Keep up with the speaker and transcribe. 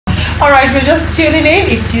Alright, we're just tuning in.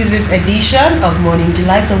 It's Tuesday's edition of Morning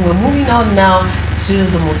Delight, and we're moving on now to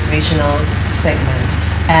the motivational segment.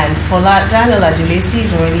 And Fola Daniel Adelesi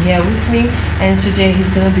is already here with me, and today he's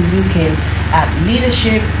going to be looking at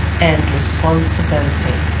leadership and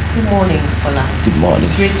responsibility. Good morning, Fola. Good morning.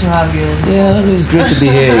 Great to have you. Yeah, it's great to be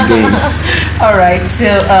here again. Alright, so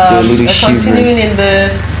we're continuing in the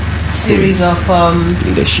series of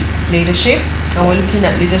leadership. And we're looking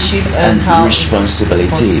at leadership and how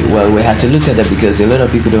responsibility. Well, we had to look at that because a lot of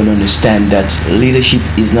people don't understand that leadership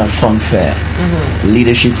is not funfair.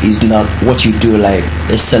 Leadership is not what you do like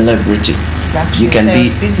a celebrity. Exactly. You can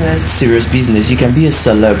serious business. You can be a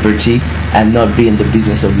celebrity and not be in the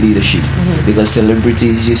business of leadership, because celebrity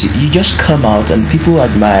is you just come out and people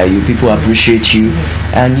admire you, people appreciate you,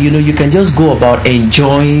 and you can just go about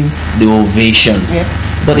enjoying the ovation.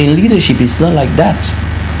 But in leadership, it's not like that.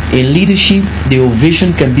 In leadership, the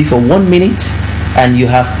ovation can be for 1 minute, and you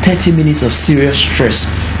have 30 minutes of serious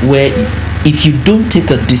stress, where if you don't take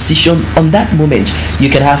a decision on that moment, you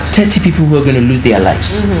can have 30 people who are going to lose their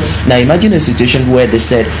lives. Now imagine a situation where they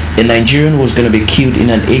said a Nigerian was going to be killed in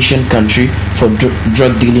an Asian country for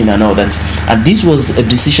drug dealing and all that, and this was a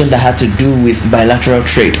decision that had to do with bilateral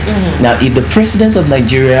trade. Now if the president of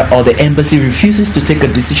Nigeria or the embassy refuses to take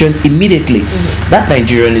a decision immediately, that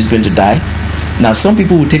Nigerian is going to die. Now some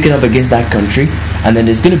people will take it up against that country, and then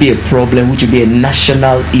there's going to be a problem which will be a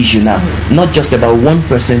national issue now, not just about one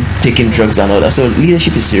person taking drugs and all that. So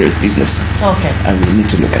leadership is serious business. Okay. And we need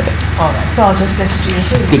to look at it. Alright, so I'll just let you do your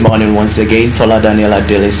thing. Good morning once again. Fola Daniel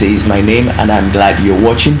Adelesi is my name, and I'm glad you're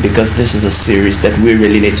watching, because this is a series that we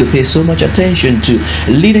really need to pay so much attention to.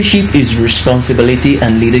 Leadership is responsibility,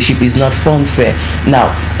 and leadership is not funfair. Now,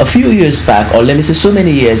 a few years back, or let me say so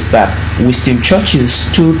many years back, Winston Churchill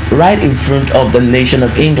stood right in front of the nation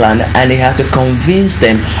of England, and he had to convince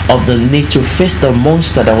them of the need to face the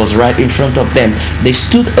monster that was right in front of them. They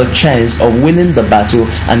stood a chance of winning the battle,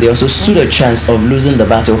 and they also stood a chance of losing the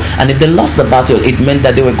battle. And if they lost the battle, it meant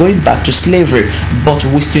that they were going back to slavery. But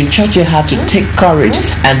Winston Churchill had to take courage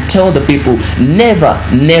and tell the people, never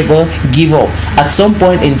give up. At some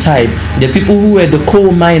point in time, the people who were the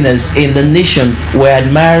coal miners in the nation were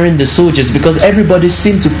admiring the soldiers, because everybody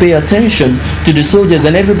seemed to pay attention to the soldiers,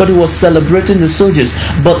 and everybody was celebrating the soldiers.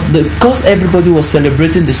 But because everybody was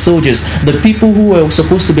celebrating the soldiers, the people who were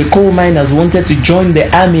supposed to be coal miners wanted to join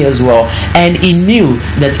the army as well. And he knew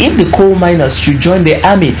that if the coal miners should join the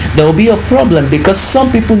army, there will be a problem, because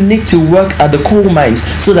some people need to work at the coal mines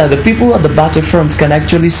so that the people at the battlefront can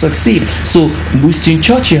actually succeed. So Winston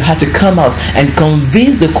Churchill had to come out and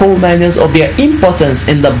convince the coal miners of their importance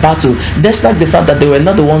in the battle, despite the fact that they were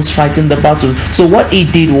not the ones fighting the battle. So what he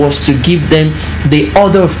did was to give them the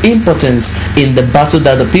order of importance in the battle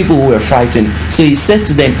that the people who were fighting. So he said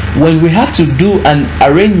to them, when we have to do an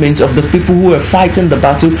arrangement of the people who were fighting the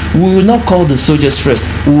battle, we will not call the soldiers first.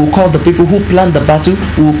 We will call the people who planned the battle,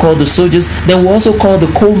 we will call the soldiers, then we'll also call the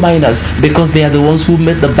coal miners, because they are the ones who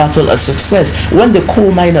made the battle a success. When the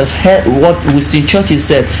coal miners heard what Winston Churchill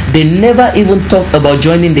said, they never even thought about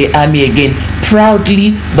joining the army again.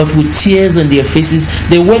 Proudly, but with tears on their faces,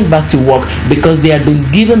 they went back to work, because they had been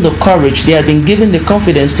given the courage, they had been given the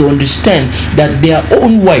confidence to understand that their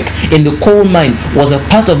own work in the coal mine was a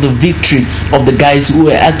part of the victory of the guys who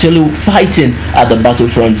were actually fighting at the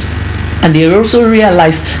battlefront. And they also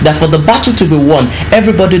realized that for the battle to be won,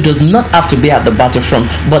 everybody does not have to be at the battlefront.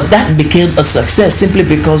 But that became a success simply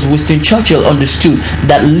because Winston Churchill understood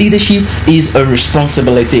that leadership is a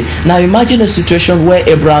responsibility. Now imagine a situation where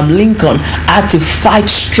Abraham Lincoln had to fight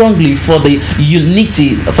strongly for the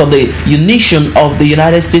unity, for the unition of the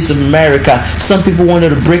United States of America. Some people wanted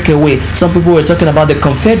to break away. Some people were talking about the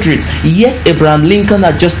Confederates. Yet Abraham Lincoln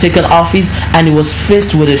had just taken office, and he was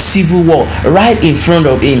faced with a civil war right in front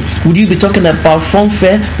of him. Would you be talking about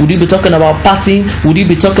funfair? Would you be talking about partying? Would you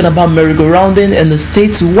be talking about merry-go-rounding in the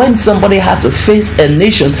States when somebody had to face a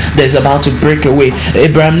nation that is about to break away?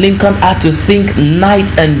 Abraham Lincoln had to think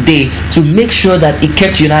night and day to make sure that he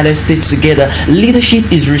kept the United States together.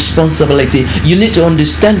 Leadership is responsibility. You need to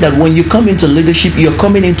understand that when you come into leadership, you're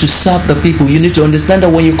coming in to serve the people. You need to understand that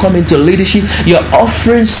when you come into leadership, you're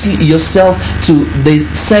offering yourself to the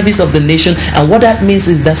service of the nation. And what that means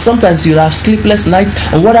is that sometimes you'll have sleepless nights,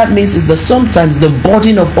 and what that means is notice that sometimes the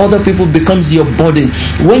burden of other people becomes your burden.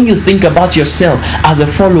 When you think about yourself as a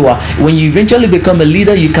follower, when you eventually become a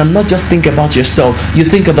leader, you cannot just think about yourself. You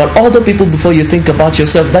think about other people before you think about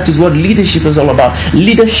yourself. That is what leadership is all about.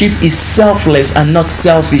 Leadership is selfless and not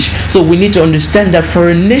selfish. So we need to understand that for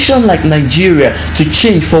a nation like Nigeria to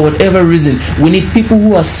change for whatever reason, we need people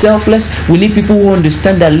who are selfless. We need people who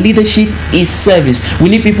understand that leadership is service. We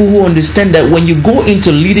need people who understand that when you go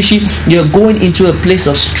into leadership, you're going into a place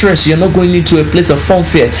of stress. You're not going into a place of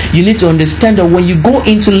funfair. You need to understand that when you go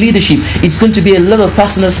into leadership, it's going to be a lot of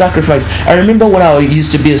personal sacrifice. I remember when I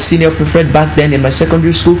used to be a senior prefect back then in my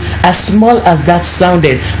secondary school, as small as that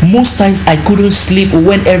sounded, most times I couldn't sleep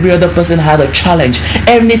when every other person had a challenge.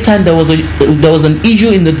 Anytime there was an issue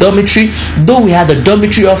in the dormitory, though we had a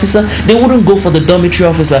dormitory officer, they wouldn't go for the dormitory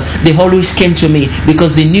officer. They always came to me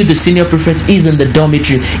because they knew the senior prefect is in the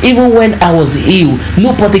dormitory. Even when I was ill,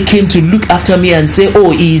 nobody came to look after me and say,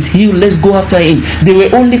 oh, he is ill, let's go after him. They were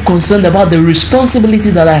only concerned about the responsibility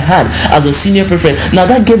that I had as a senior prefect. Now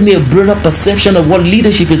that gave me a broader perception of what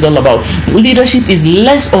leadership is all about. Leadership is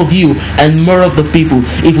less of you and more of the people.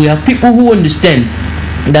 If we have people who understand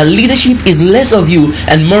that leadership is less of you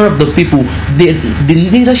and more of the people, the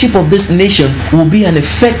leadership of this nation will be an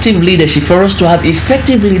effective leadership. For us to have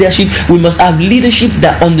effective leadership, we must have leadership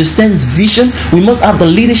that understands vision. We must have the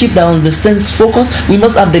leadership that understands focus. We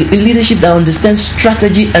must have the leadership that understands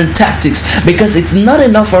strategy and tactics, because it's not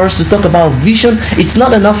enough for us to talk about vision. It's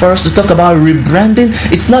not enough for us to talk about rebranding.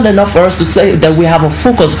 It's not enough for us to say that we have a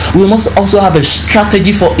focus. We must also have a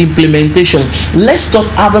strategy for implementation. Let's stop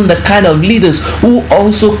having the kind of leaders who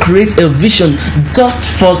also create a vision just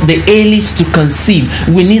for the elites to conceive.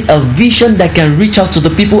 We need a vision that can reach out to the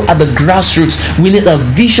people at the grassroots. We need a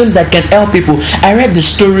vision that can help people. I read the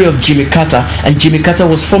story of Jimmy Carter, and Jimmy Carter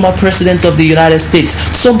was former president of the United States.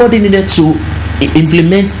 Somebody needed to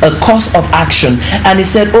implement a course of action, and he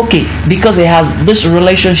said, okay, because he has this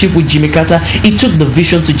relationship with Jimmy Carter, he took the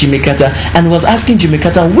vision to Jimmy Carter and was asking Jimmy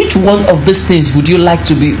Carter, which one of these things would you like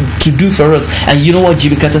to do for us? And you know what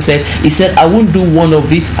Jimmy Carter said? He said, I won't do one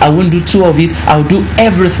of it, I won't do two of it, I'll do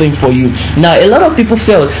everything for you. Now a lot of people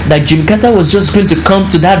felt that Jimmy Carter was just going to come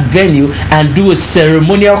to that venue and do a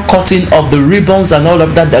ceremonial cutting of the ribbons and all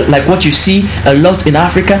of that, like what you see a lot in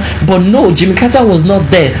Africa. But no, Jimmy Carter was not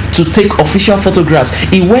there to take official photographs.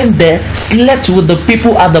 He went there, slept with the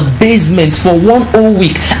people at the basements for 1 whole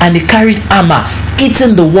week, and he carried armor,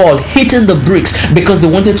 hitting the wall, hitting the bricks, because they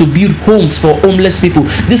wanted to build homes for homeless people.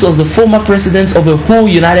 This was the former president of the whole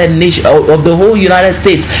United Nation, of the whole United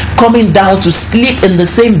States, coming down to sleep in the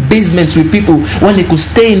same basements with people, when he could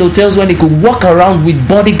stay in hotels, when he could walk around with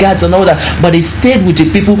bodyguards and all that. But he stayed with the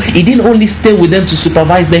people. He didn't only stay with them to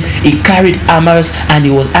supervise them, he carried armors, and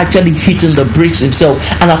he was actually hitting the bricks himself.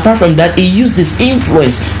 And apart from that, he used this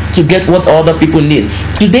influence to get what other people need.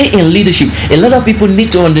 Today in leadership, a lot of people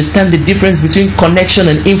need to understand the difference between connection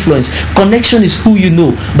and influence. Connection is who you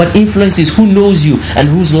know, but influence is who knows you and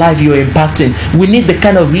whose life you are impacting. We need the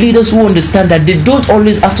kind of leaders who understand that they don't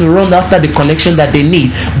always have to run after the connection that they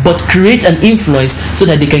need, but create an influence so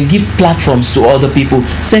that they can give platforms to other people.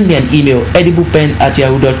 Send me an email,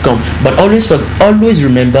 ediblepen@yahoo.com. But always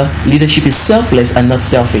remember, leadership is selfless and not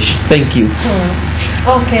selfish. Thank you.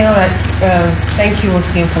 Okay, all right. Thank you once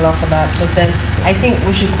again, Fola, for that. But then I think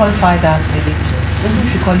we should qualify that a little. Maybe we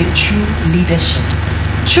should call it true leadership.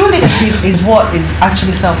 True leadership is what is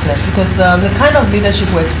actually selfless, because the kind of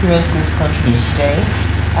leadership we're experiencing in this country today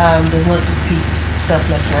does not depict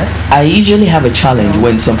selflessness. I usually have a challenge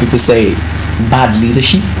when some people say bad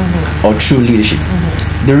leadership or true leadership.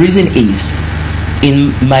 The reason is,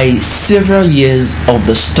 in my several years of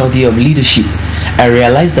the study of leadership, I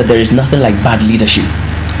realized that there is nothing like bad leadership.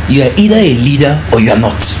 You are either a leader or you are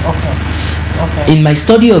not. Okay. In my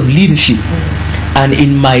study of leadership and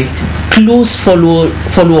in my close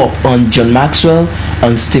follow-up on John Maxwell,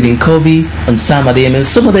 on Stephen Covey, on Sam Adeyemi, and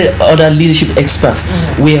some of the other leadership experts,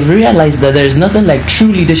 we have realized that there is nothing like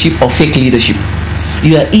true leadership or fake leadership.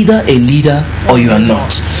 You are either a leader or you are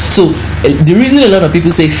not. So the reason a lot of people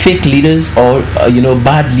say fake leaders or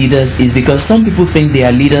bad leaders is because some people think they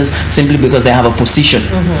are leaders simply because they have a position.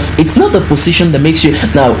 It's not the position that makes you.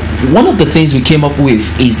 Now, one of the things we came up with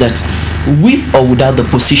is that with or without the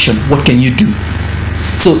position, what can you do?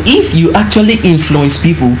 So if you actually influence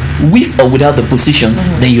people with or without the position,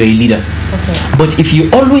 then you're a leader. But if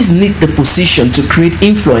you always need the position to create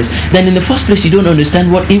influence, then in the first place you don't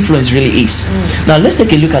understand what influence really is. Now let's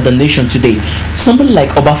take a look at the nation today. Somebody like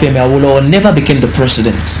Obafemi Awolowo never became the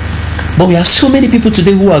president, But we have so many people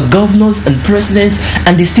today who are governors and presidents,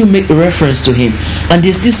 and they still make a reference to him, and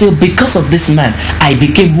they still say, because of this man, I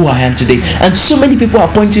became who I am today. And so many people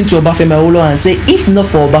are pointing to Obafemi Awolowo and say, if not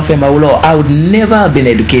for Obafemi Awolowo, I would never have been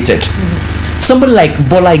educated. Somebody like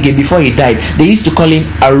Bola Ige, before he died, they used to call him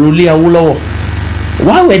Aruli Awolowo.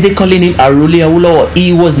 Why were they calling him Aruli Awolowo?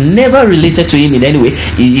 He was never related to him in any way.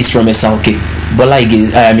 He is from Esauke. Bola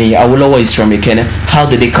Ige, Awolowo is from Ekene. How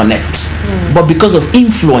did they connect? But because of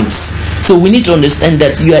influence. So we need to understand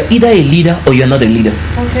that you are either a leader or you're not a leader.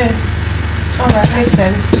 Okay. Alright, makes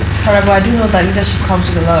sense. However, I do know that leadership comes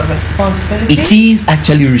with a lot of responsibility. It is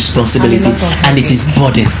actually responsibility, and it is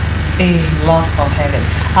burden. A lot of heaven.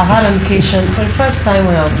 I've had an occasion for the first time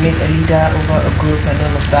when I was made a leader over a group and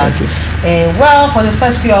all of that. Well, for the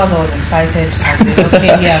first few hours I was excited as they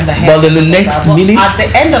okay, yeah, I'm the head. But in the next minute, at the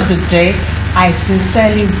end of the day, I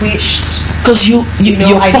sincerely wished, because your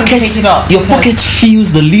pocket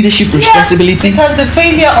feels the leadership responsibility. Because the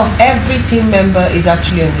failure of every team member is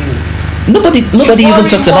actually on you. Nobody even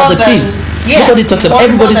talks about the team. Nobody talks about,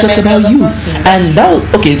 everybody talks about you. And that was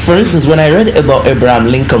okay. For instance, when I read about Abraham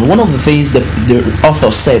Lincoln, one of the things that the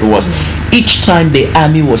author said was, each time the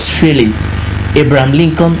army was failing, Abraham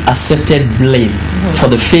Lincoln accepted blame for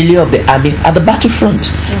the failure of the army at the battlefront.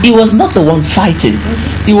 He was not the one fighting,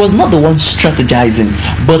 he was not the one strategizing,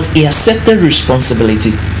 but he accepted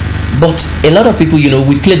responsibility. But a lot of people,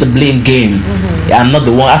 we play the blame game. I'm not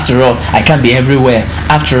the one. After all, I can't be everywhere.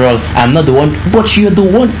 After all, I'm not the one. But you're the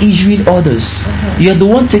one issuing orders. You're the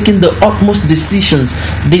one taking the utmost decisions.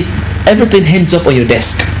 Everything hands up on your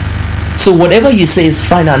desk. So whatever you say is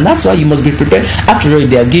fine, and that's why you must be prepared. After all,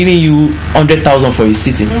 they are giving you 100,000 for a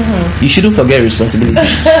sitting. You shouldn't forget responsibility.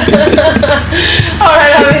 Alright,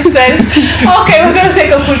 that makes sense. Okay, we're going to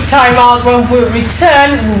take a quick time out. When we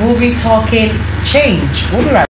return, we will be talking change. We'll be right back.